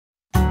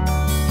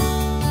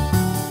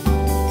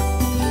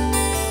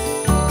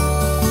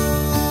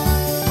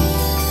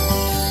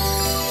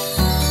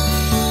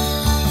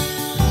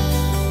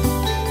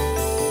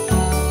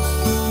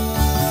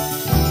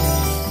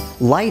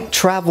Light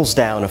travels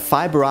down a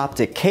fiber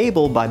optic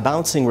cable by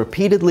bouncing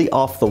repeatedly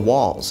off the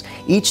walls.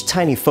 Each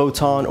tiny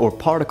photon or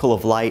particle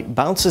of light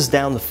bounces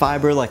down the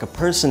fiber like a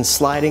person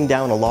sliding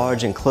down a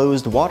large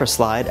enclosed water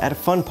slide at a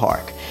fun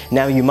park.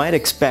 Now you might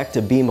expect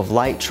a beam of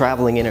light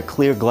traveling in a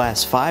clear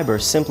glass fiber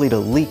simply to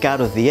leak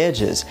out of the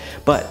edges,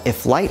 but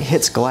if light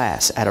hits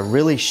glass at a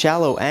really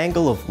shallow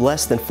angle of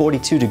less than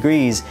 42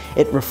 degrees,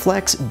 it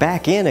reflects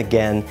back in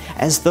again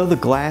as though the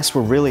glass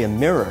were really a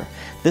mirror.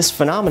 This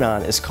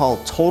phenomenon is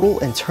called total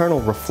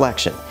internal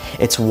reflection.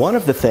 It's one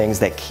of the things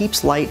that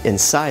keeps light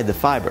inside the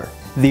fiber.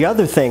 The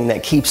other thing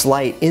that keeps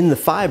light in the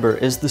fiber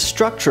is the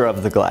structure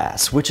of the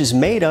glass, which is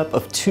made up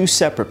of two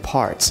separate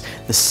parts.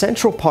 The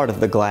central part of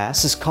the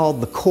glass is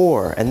called the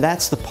core, and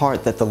that's the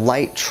part that the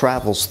light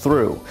travels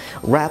through.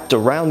 Wrapped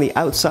around the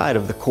outside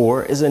of the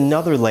core is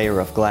another layer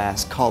of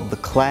glass called the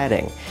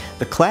cladding.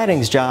 The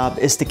cladding's job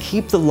is to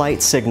keep the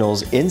light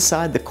signals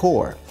inside the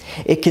core.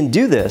 It can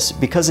do this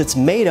because it's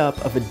made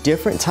up of a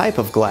different type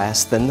of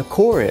glass than the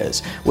core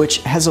is, which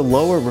has a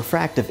lower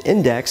refractive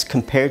index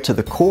compared to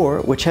the core,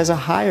 which has a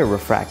higher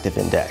refractive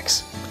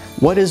index.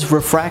 What is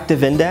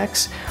refractive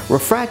index?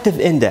 Refractive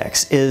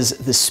index is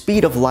the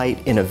speed of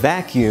light in a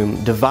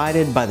vacuum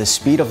divided by the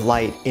speed of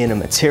light in a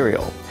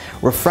material.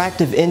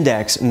 Refractive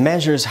index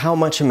measures how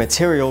much a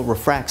material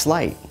refracts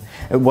light.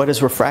 And what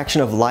is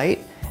refraction of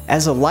light?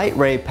 As a light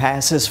ray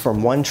passes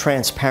from one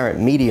transparent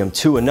medium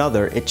to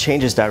another, it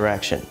changes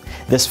direction.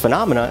 This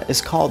phenomena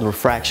is called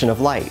refraction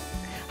of light.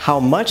 How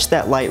much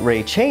that light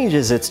ray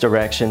changes its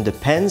direction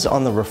depends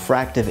on the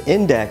refractive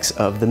index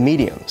of the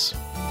mediums.